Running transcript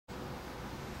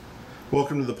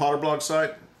Welcome to the Potter Blog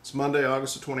site. It's Monday,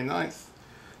 August the 29th.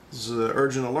 This is an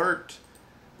urgent alert,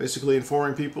 basically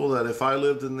informing people that if I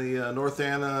lived in the North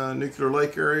Anna Nuclear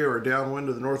Lake area or downwind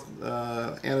of the North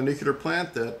Anna Nuclear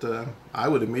Plant, that I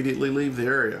would immediately leave the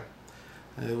area.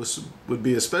 It would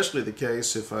be especially the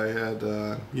case if I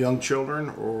had young children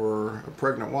or a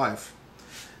pregnant wife.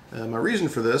 My reason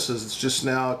for this is it's just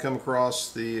now come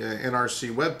across the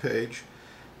NRC webpage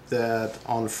that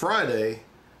on Friday,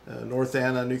 North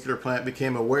Anna Nuclear Plant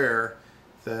became aware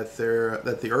that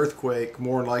the earthquake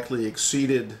more than likely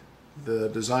exceeded the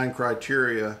design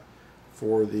criteria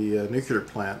for the nuclear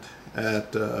plant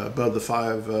at above the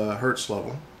 5 hertz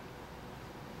level.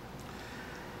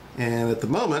 And at the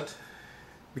moment,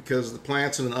 because the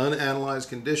plant's in an unanalyzed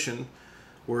condition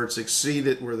where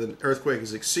the earthquake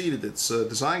has exceeded its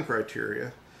design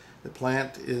criteria, the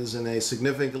plant is in a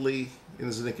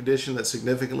condition that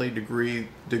significantly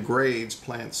degrades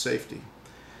plant safety.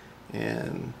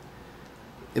 And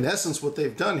in essence, what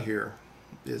they've done here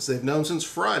is they've known since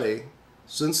Friday,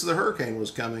 since the hurricane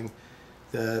was coming,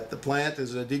 that the plant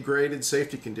is in a degraded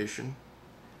safety condition.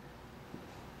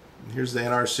 Here's the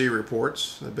NRC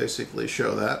reports that basically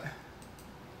show that.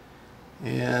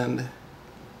 And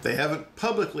they haven't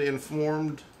publicly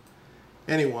informed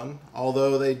anyone,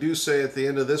 although they do say at the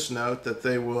end of this note that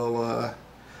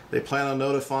they plan on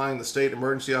notifying the State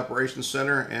Emergency Operations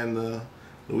Center and the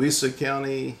Louisa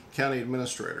County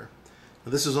Administrator.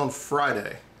 Now, this is on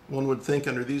Friday. One would think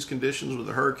under these conditions with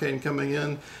the hurricane coming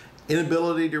in,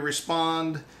 inability to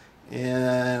respond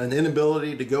and an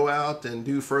inability to go out and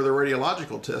do further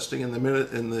radiological testing in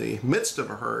the midst of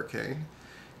a hurricane,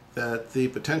 that the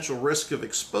potential risk of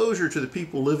exposure to the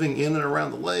people living in and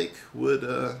around the lake would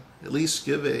at least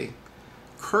give a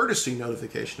courtesy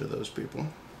notification to those people.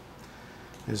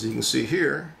 As you can see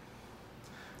here,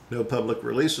 no public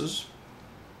releases.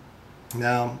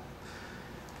 Now,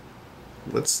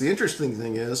 what's the interesting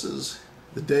thing is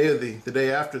the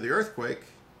day after the earthquake,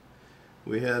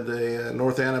 we had a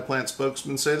North Anna plant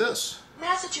spokesman say this.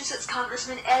 Massachusetts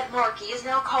Congressman Ed Markey is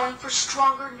now calling for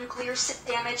stronger nuclear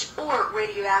damage or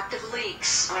radioactive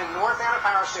leaks. When North Anna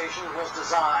Power Station was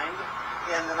designed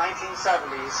in the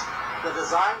 1970s, the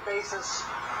design basis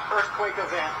earthquake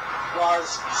event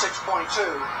was 6.2,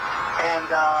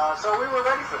 and so we were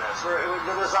ready for this.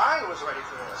 The design was ready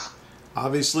for this.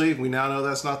 Obviously, we now know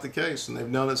that's not the case, and they've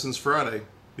known it since Friday.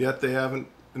 Yet they haven't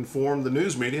informed the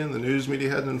news media, and the news media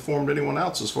hadn't informed anyone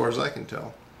else as far as I can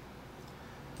tell.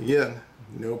 Again,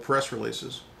 no press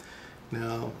releases.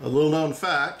 Now, a little known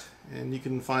fact, and you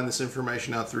can find this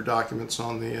information out through documents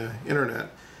on the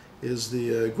internet, is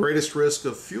the greatest risk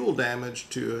of fuel damage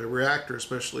to a reactor,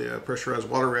 especially a pressurized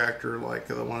water reactor like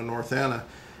the one in North Anna,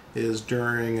 is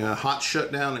during a hot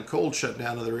shutdown and cold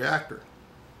shutdown of the reactor.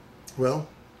 Well,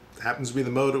 it happens to be the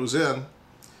mode it was in.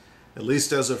 At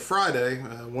least as of Friday,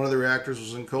 one of the reactors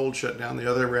was in cold shutdown, the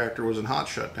other reactor was in hot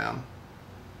shutdown.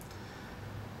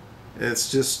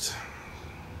 It's just,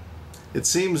 it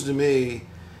seems to me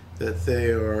that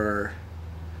they are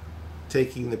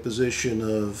taking the position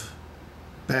of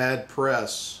bad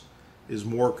press is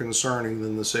more concerning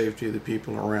than the safety of the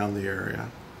people around the area.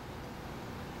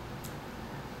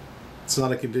 It's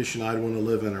not a condition I'd want to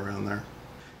live in around there.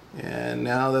 And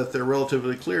now that they're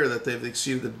relatively clear that they've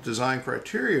exceeded the design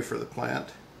criteria for the plant,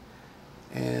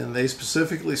 and they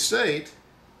specifically state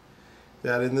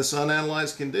that in this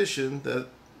unanalyzed condition that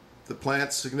the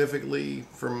plant significantly,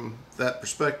 from that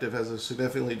perspective, has a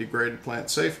significantly degraded plant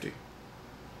safety.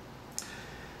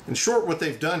 In short, what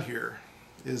they've done here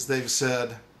is they've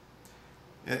said,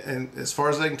 and as far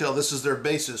as I can tell, this is their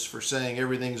basis for saying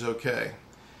everything's okay,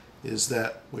 is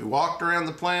that we walked around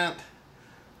the plant,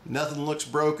 nothing looks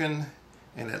broken,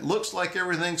 and it looks like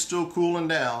everything's still cooling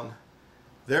down.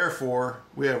 Therefore,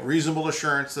 we have reasonable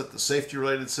assurance that the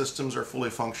safety-related systems are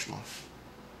fully functional.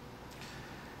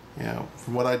 You know,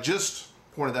 from what I just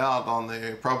pointed out on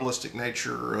the probabilistic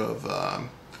nature of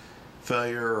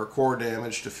failure or core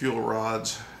damage to fuel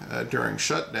rods during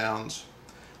shutdowns,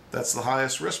 that's the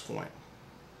highest risk point.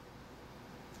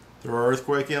 Throw an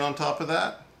earthquake in on top of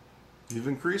that, you've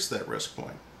increased that risk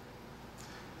point.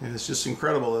 And it's just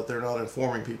incredible that they're not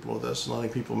informing people of this and letting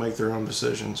people make their own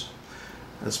decisions.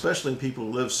 Especially people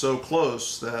who live so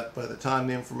close that by the time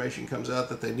the information comes out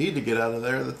that they need to get out of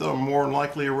there, that they're more than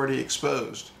likely already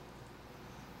exposed.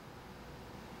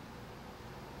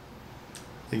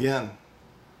 Again,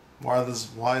 why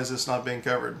is this not being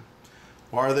covered?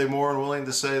 Why are they more than willing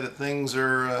to say that things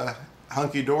are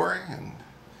hunky-dory, and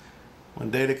when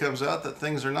data comes out that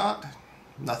things are not,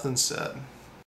 nothing's said?